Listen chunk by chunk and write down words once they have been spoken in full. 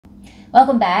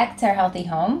Welcome back to our healthy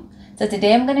home. So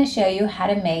today I'm going to show you how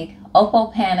to make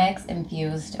Opalpanax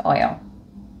infused oil.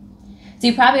 So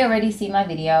you probably already see my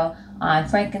video on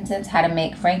frankincense, how to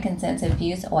make frankincense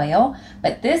infused oil,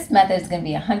 but this method is going to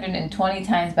be 120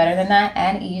 times better than that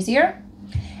and easier.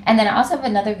 And then I also have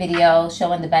another video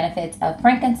showing the benefits of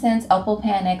frankincense,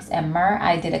 Opalpanax, and myrrh.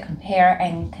 I did a compare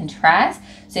and contrast.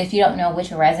 So if you don't know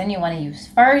which resin you want to use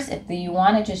first, if you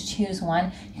want to just choose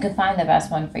one, you can find the best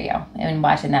one for you in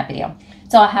watching that video.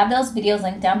 So I'll have those videos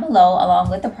linked down below along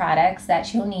with the products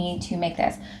that you'll need to make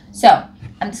this. So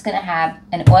I'm just going to have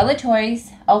an oil of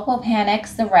choice,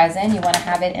 Opalpanax, the resin. You want to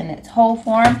have it in its whole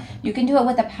form. You can do it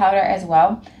with a powder as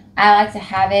well. I like to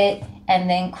have it and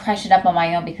then crush it up on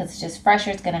my own because it's just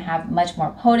fresher. It's going to have much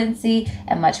more potency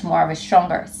and much more of a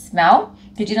stronger smell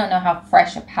because you don't know how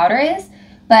fresh a powder is.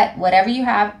 But whatever you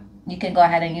have, you can go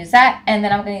ahead and use that. And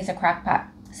then I'm going to use a crock pot.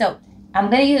 So I'm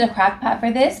going to use a crock pot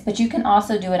for this, but you can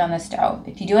also do it on the stove.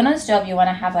 If you do it on the stove, you want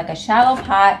to have like a shallow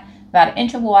pot, about an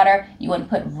inch of water. You want to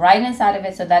put right inside of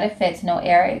it so that it fits, no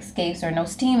air escapes or no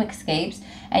steam escapes.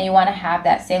 And you want to have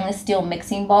that stainless steel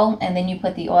mixing bowl, and then you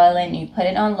put the oil in, you put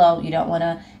it on low. You don't want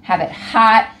to have it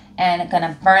hot and it's going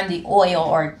to burn the oil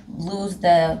or lose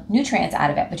the nutrients out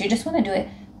of it. But you just want to do it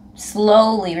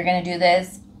slowly. We're going to do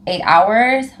this 8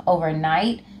 hours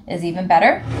overnight is even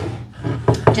better,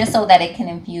 just so that it can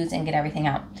infuse and get everything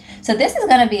out. So this is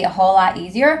going to be a whole lot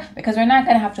easier because we're not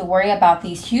going to have to worry about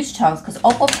these huge chunks, because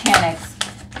Opalpanax,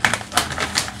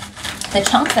 the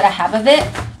chunks that I have of it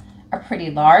are pretty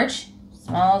large.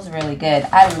 Smells really good.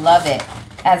 I love it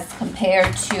as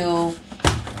compared to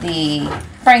the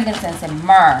frankincense and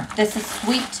myrrh. This is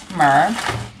sweet myrrh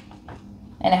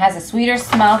and it has a sweeter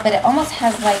smell, but it almost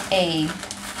has like a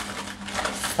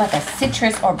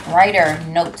citrus or brighter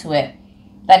note to it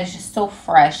that is just so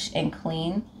fresh and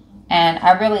clean, and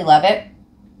I really love it.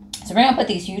 So we're going to put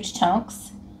these huge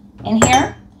chunks in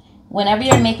here. Whenever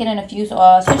you're making an infused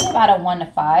oil, especially about a 1 to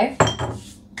 5.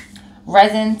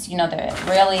 Resins, you know, they're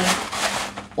really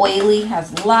oily,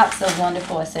 has lots of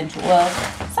wonderful essential oils.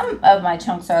 Some of my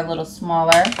chunks are a little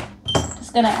smaller.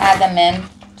 Just going to add them in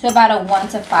to about a 1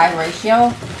 to 5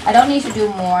 ratio. I don't need to do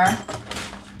more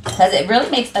because it really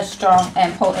makes a strong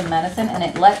and potent medicine, and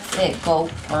it lets it go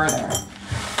further.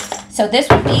 So this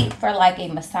would be for like a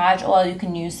massage oil. You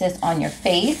can use this on your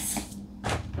face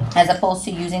as opposed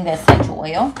to using the essential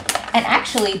oil. And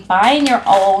actually buying your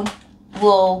own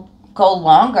will go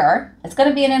longer. It's going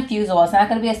to be an infused oil. It's not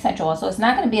going to be essential oil, so it's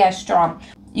not going to be as strong.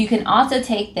 You can also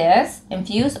take this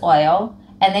infused oil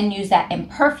and then use that in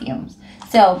perfumes.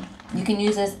 So you can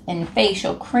use this in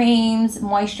facial creams,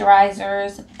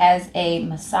 moisturizers, as a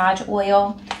massage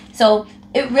oil. So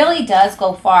it really does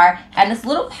go far. And this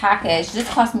little package, this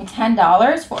cost me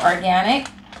 $10 for organic.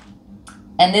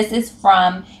 And this is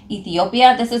from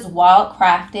Ethiopia. This is wild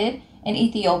crafted in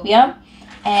Ethiopia.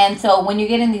 And so when you're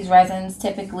getting these resins,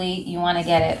 typically you want to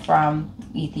get it from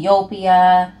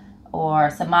Ethiopia or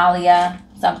Somalia,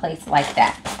 someplace like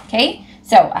that. Okay,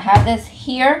 so I have this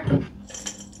here.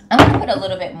 I'm going to put a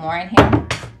little bit more in here,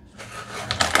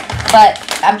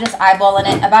 but I'm just eyeballing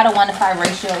it, about a 1 to 5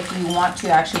 ratio if you want to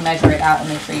actually measure it out and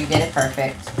make sure you get it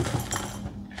perfect.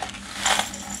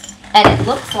 And it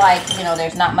looks like, you know,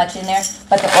 there's not much in there,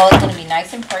 but the oil is going to be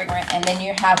nice and fragrant, and then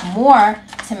you have more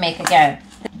to make again.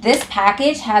 This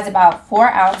package has about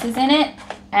 4 ounces in it,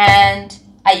 and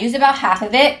I use about half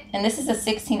of it, and this is a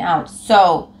 16 ounce.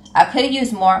 So I could have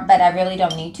used more, but I really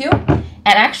don't need to.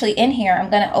 And actually in here,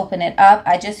 I'm going to open it up.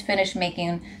 I just finished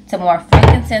making some more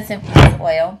frankincense infused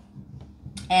oil,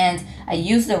 and I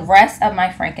used the rest of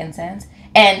my frankincense.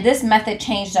 And this method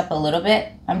changed up a little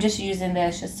bit. I'm just using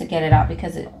this just to get it out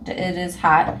because it is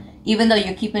hot, even though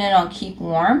you're keeping it on keep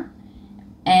warm.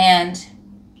 And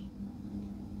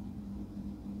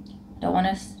don't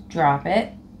want to drop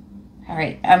it. All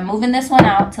right, I'm moving this one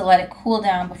out to let it cool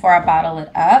down before I bottle it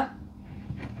up.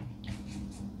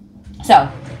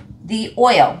 So the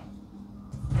oil.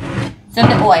 So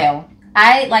the oil,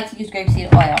 I like to use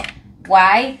grapeseed oil.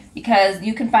 Why? Because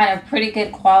you can find a pretty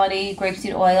good quality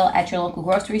grapeseed oil at your local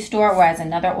grocery store, whereas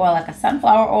another oil like a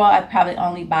sunflower oil, I probably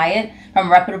only buy it from a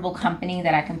reputable company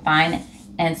that I can find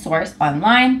and source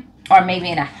online, or maybe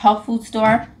in a health food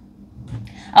store.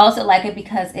 I also like it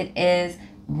because it is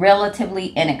relatively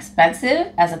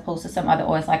inexpensive as opposed to some other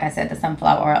oils. Like I said, the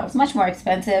sunflower oil is much more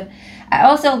expensive. I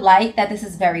also like that this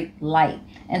is very light,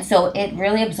 and so it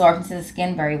really absorbs into the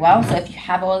skin very well. So if you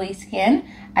have oily skin,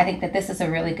 I think that this is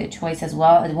a really good choice as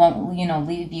well. It won't, you know,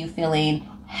 leave you feeling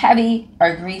heavy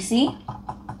or greasy.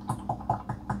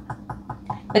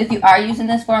 But if you are using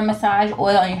this for a massage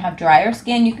oil and you have drier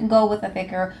skin, you can go with a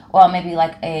thicker oil, maybe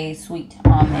like a sweet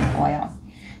almond oil.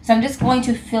 So I'm just going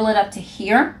to fill it up to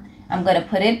here. I'm going to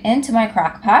put it into my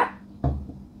crock pot.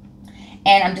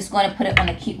 And I'm just going to put it on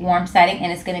the keep warm setting,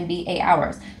 and it's going to be 8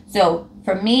 hours. So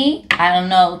for me, I don't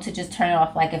know to just turn it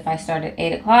off. Like if I start at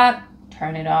 8 o'clock,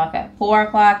 turn it off at 4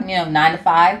 o'clock, 9 to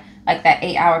 5, like that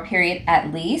 8 hour period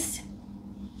at least.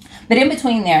 But in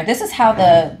between there, this is how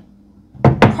the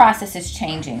process is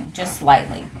changing just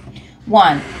slightly.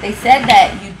 One, they said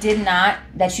that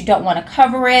you don't want to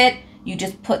cover it. You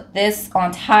just put this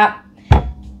on top.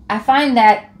 I find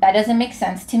that doesn't make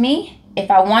sense to me. If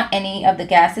I want any of the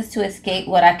gases to escape,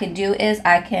 what I can do is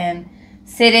I can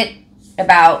sit it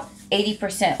about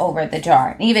 80% over the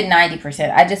jar, even 90%.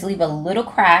 I just leave a little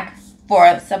crack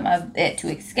for some of it to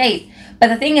escape. But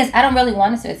the thing is, I don't really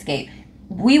want it to escape.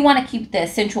 We want to keep the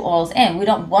essential oils in. We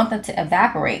don't want them to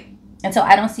evaporate. And so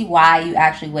I don't see why you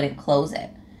actually wouldn't close it.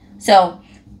 So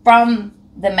from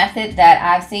the method that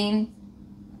I've seen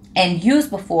and used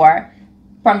before,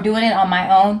 from doing it on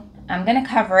my own, I'm going to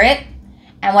cover it.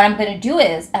 And what I'm going to do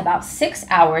is about 6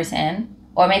 hours in,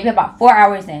 or maybe about 4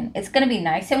 hours in, it's going to be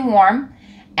nice and warm.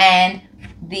 And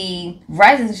the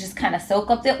resins just kind of soak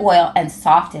up the oil and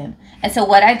soften. And so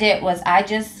what I did was I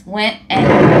just went and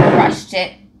crushed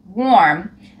it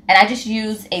warm. And I just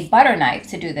used a butter knife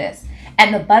to do this.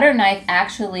 And the butter knife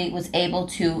actually was able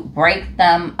to break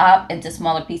them up into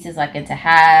smaller pieces, like into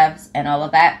halves and all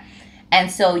of that. And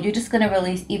so you're just going to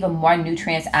release even more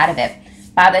nutrients out of it.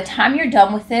 By the time you're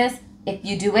done with this, if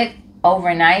you do it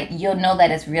overnight, you'll know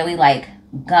that it's really like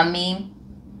gummy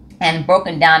and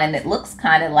broken down, and it looks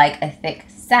kind of like a thick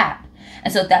sap.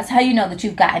 And so that's how you know that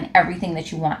you've gotten everything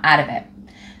that you want out of it.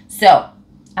 So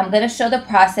I'm going to show the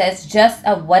process just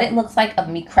of what it looks like of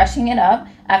me crushing it up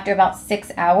after about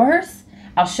 6 hours.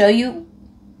 I'll show you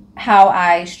how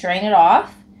I strain it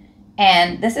off.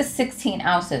 And this is 16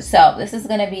 ounces. So this is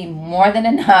going to be more than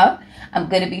enough. I'm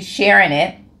going to be sharing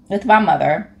it with my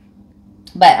mother.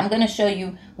 But I'm going to show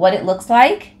you what it looks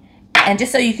like, and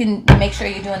just so you can make sure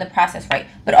you're doing the process right.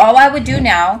 But all I would do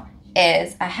now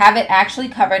is I have it actually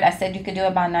covered. I said you could do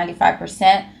about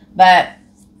 95%, but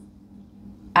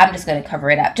I'm just going to cover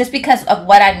it up just because of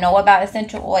what I know about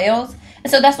essential oils.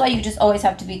 And so that's why you just always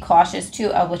have to be cautious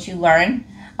too of what you learn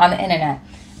on the internet.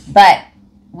 But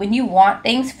when you want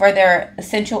things for their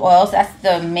essential oils, that's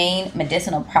the main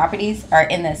medicinal properties are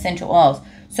in the essential oils.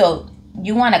 So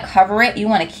you want to cover it. You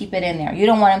want to keep it in there. You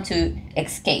don't want them to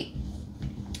escape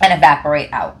and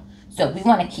evaporate out. So we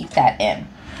want to keep that in.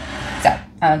 So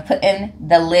I'm putting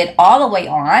the lid all the way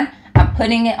on. I'm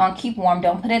putting it on keep warm.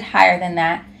 Don't put it higher than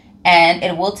that. And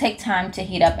it will take time to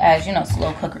heat up, as you know,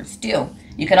 slow cookers do.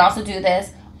 You can also do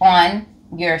this on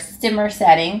your simmer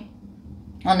setting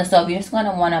on the stove. You're just going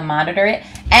to want to monitor it,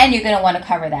 and you're going to want to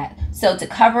cover that. So to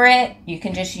cover it, you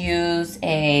can just use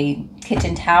a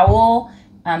kitchen towel.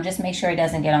 Just make sure it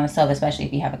doesn't get on the stove, especially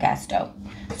if you have a gas stove.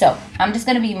 So I'm just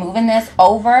going to be moving this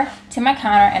over to my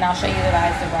counter, and I'll show you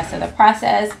guys the rest of the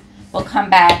process. We'll come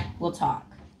back. We'll talk.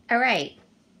 All right.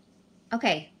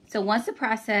 Okay. So once the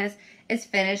process is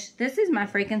finished, this is my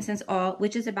frankincense oil,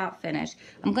 which is about finished.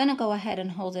 I'm going to go ahead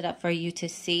and hold it up for you to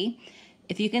see.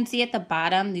 If you can see at the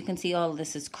bottom, you can see all of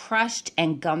this is crushed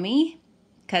and gummy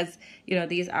because,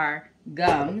 these are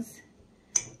gums.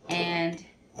 And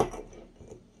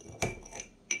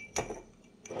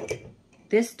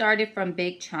this started from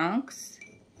big chunks.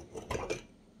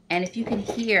 And if you can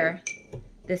hear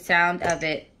the sound of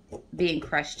it being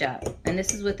crushed up. And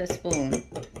this is with a spoon.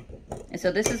 And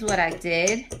so this is what I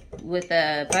did with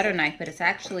a butter knife, but it's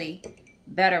actually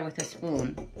better with a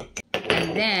spoon.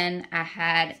 And then I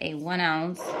had a 1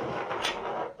 ounce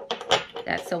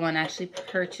that someone actually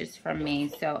purchased from me.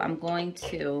 So I'm going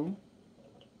to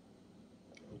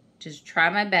just try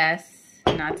my best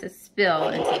not to spill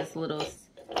into this little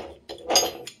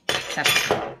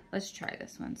cup. Let's try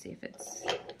this one, see if it's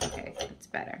okay. It's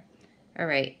better. All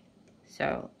right.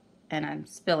 So, and I'm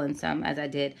spilling some as I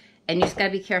did. And you just got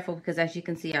to be careful because as you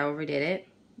can see, I overdid it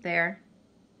there.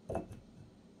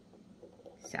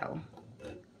 So,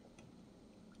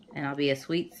 and I'll be a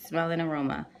sweet smelling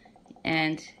aroma.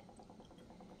 And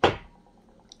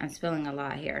I'm spilling a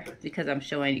lot here because I'm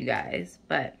showing you guys,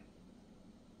 but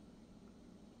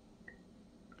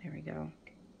there we go.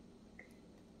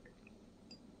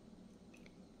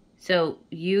 So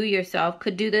you yourself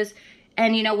could do this.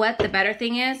 And you know what? The better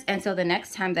thing is, and so the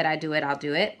next time that I do it, I'll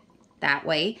do it that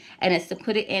way. And it's to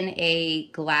put it in a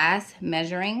glass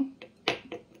measuring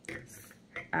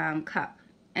cup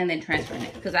and then transfer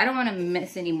it. Because I don't want to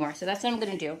miss any more. So that's what I'm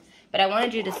going to do. But I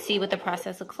wanted you to see what the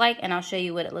process looks like. And I'll show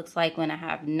you what it looks like when I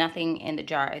have nothing in the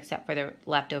jar except for the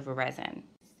leftover resin.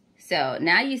 So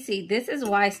now you see, this is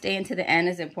why staying to the end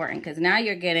is important. Because now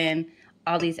you're getting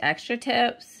all these extra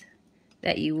tips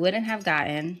that you wouldn't have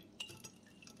gotten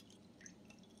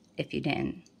if you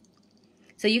didn't.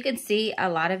 So you can see a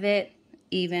lot of it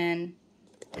even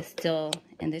is still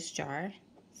in this jar.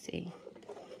 Let's see,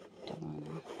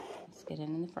 let's get it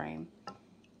in the frame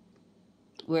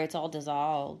where it's all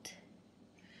dissolved,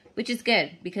 which is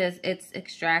good because it's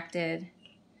extracted.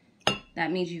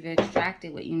 That means you've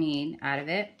extracted what you need out of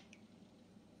it.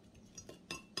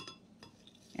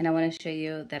 And I want to show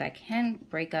you that I can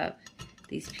break up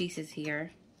these pieces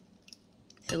here.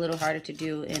 It's a little harder to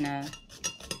do in a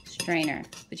strainer,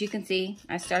 but you can see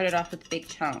I started off with big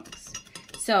chunks.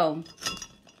 So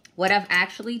what I've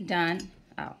actually done,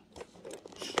 all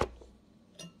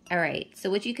right,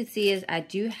 so what you can see is I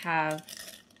do have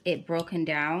it broken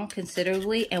down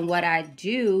considerably, and what I've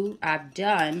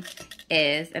done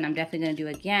is, and I'm definitely going to do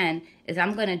again, is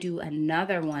I'm going to do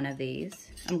another one of these.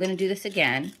 I'm going to do this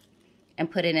again and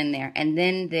put it in there, and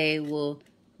then they will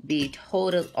be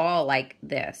all like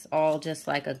this, all just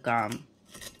like a gum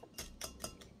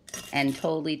and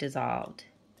totally dissolved.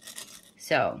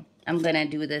 So I'm gonna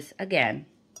do this again,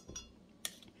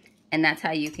 and that's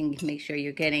how you can make sure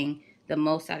you're getting the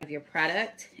most out of your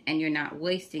product and you're not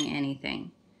wasting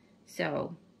anything.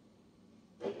 So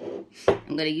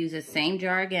I'm gonna use the same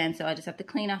jar again, so I just have to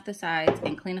clean off the sides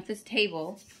and clean off this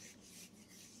table,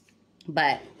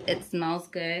 but it smells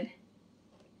good.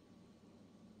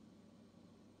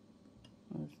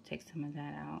 Let's take some of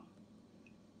that out.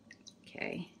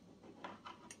 Okay.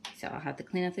 So I'll have to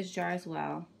clean up this jar as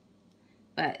well.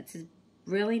 But it's a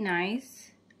really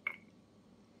nice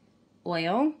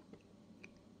oil.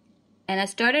 And I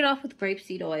started off with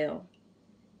grapeseed oil,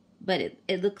 but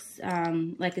it looks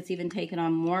like it's even taken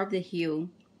on more of the hue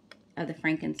of the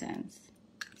frankincense.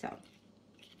 So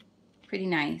pretty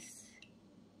nice.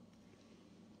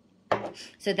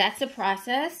 So that's the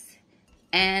process.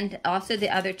 And also the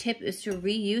other tip is to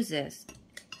reuse this.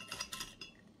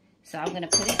 So I'm going to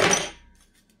put it,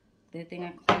 good thing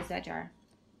I closed that jar.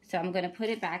 So I'm going to put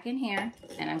it back in here,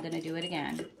 and I'm going to do it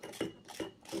again.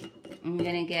 I'm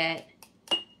going to get,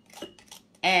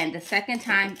 and the second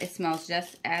time it smells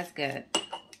just as good.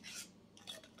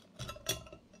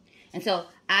 And so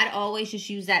I'd always just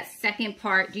use that second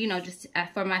part, you know, just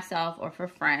for myself or for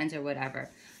friends or whatever.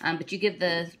 But you give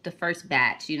the first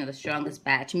batch, you know, the strongest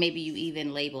batch. Maybe you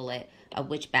even label it of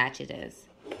which batch it is.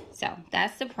 So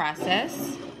that's the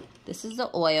process. This is the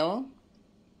oil.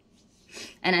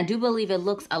 And I do believe it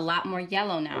looks a lot more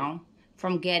yellow now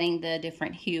from getting the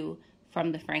different hue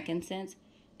from the frankincense.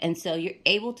 And so you're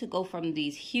able to go from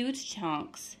these huge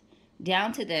chunks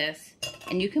down to this,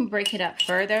 and you can break it up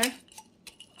further.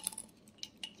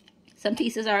 Some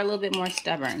pieces are a little bit more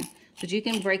stubborn, but you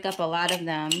can break up a lot of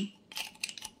them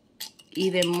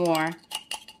even more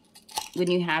when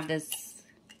you have this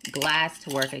glass to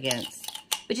work against.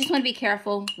 But you just want to be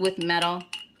careful with metal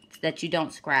so that you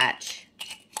don't scratch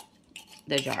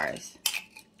the jars.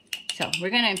 So we're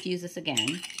going to infuse this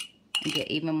again and get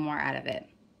even more out of it.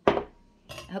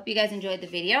 I hope you guys enjoyed the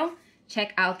video.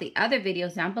 Check out the other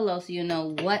videos down below so you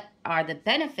know what are the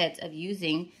benefits of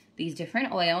using these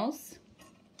different oils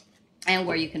and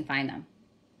where you can find them.